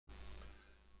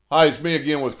Hi, it's me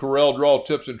again with Corel Draw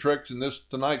Tips and Tricks, and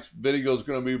tonight's video is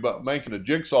going to be about making a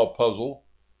jigsaw puzzle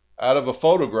out of a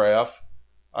photograph.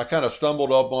 I kind of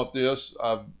stumbled up on this.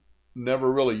 I've never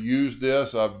really used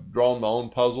this. I've drawn my own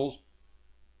puzzles,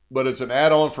 but it's an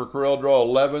add-on for Corel Draw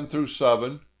 11 through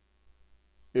 7.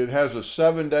 It has a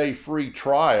 7-day free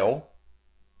trial,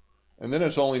 and then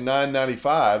it's only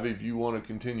 $9.95 if you want to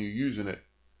continue using it.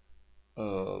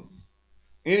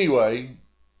 Anyway,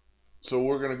 so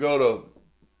we're going to go to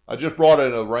I just brought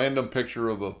in a random picture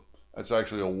of that's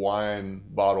actually a wine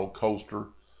bottle coaster.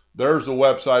 There's the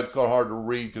website. It's hard to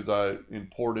read because I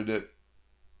imported it.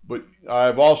 But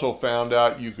I've also found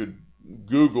out you could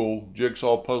Google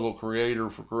Jigsaw Puzzle Creator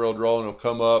for Corel Draw and it'll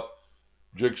come up.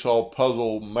 Jigsaw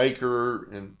Puzzle Maker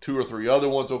and 2 or 3 other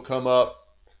ones will come up.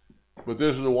 But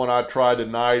this is the one I tried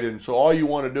tonight. And so all you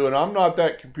want to do, and I'm not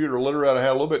that computer literate. I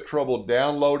had a little bit of trouble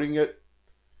downloading it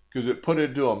because it put it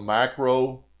into a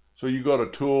macro. So you go to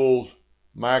Tools,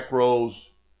 Macros,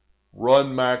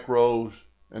 Run Macros,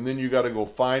 and then you got to go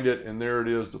find it, and there it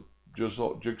is, the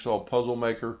Jigsaw Puzzle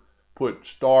Maker. Put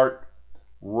Start,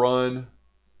 Run,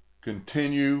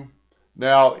 Continue.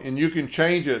 Now, and you can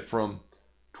change it from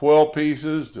 12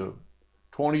 pieces to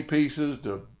 20 pieces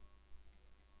to,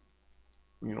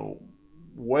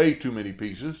 way too many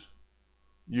pieces.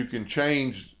 You can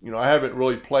change, I haven't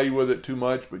really played with it too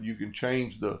much, but you can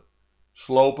change the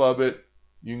slope of it.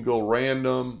 You can go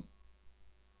random,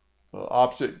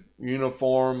 opposite,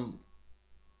 uniform,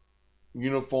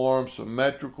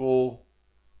 symmetrical.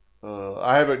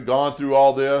 I haven't gone through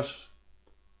all this,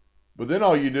 but then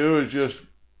all you do is just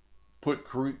put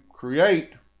create,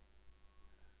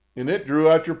 and it drew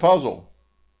out your puzzle.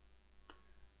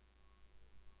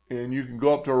 And you can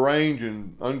go up to arrange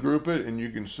and ungroup it, and you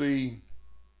can see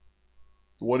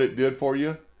what it did for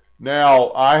you.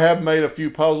 Now, I have made a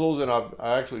few puzzles, and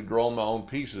I actually drawn my own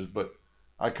pieces, but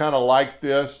I kind of like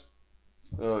this.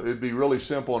 It'd be really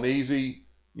simple and easy.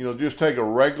 Just take a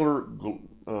regular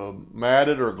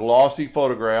matted or glossy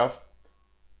photograph,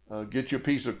 get you a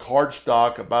piece of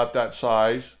cardstock about that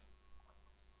size,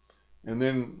 and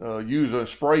then use a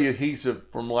spray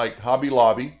adhesive from like Hobby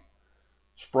Lobby.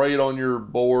 Spray it on your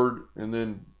board, and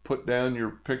then put down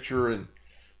your picture and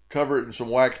cover it in some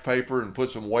wax paper and put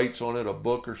some weights on it, a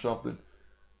book or something.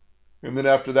 And then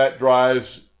after that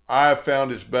dries, I have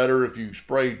found it's better if you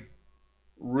spray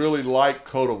really light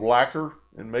coat of lacquer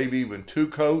and maybe even 2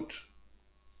 coats.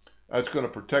 That's going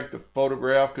to protect the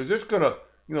photograph because it's going to,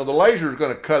 the laser is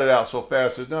going to cut it out so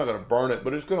fast it's not going to burn it,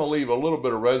 but it's going to leave a little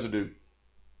bit of residue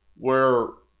where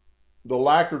the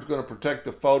lacquer is going to protect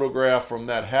the photograph from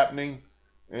that happening,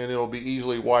 and it'll be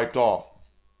easily wiped off.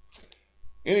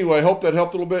 Anyway, hope that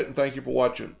helped a little bit, and thank you for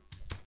watching.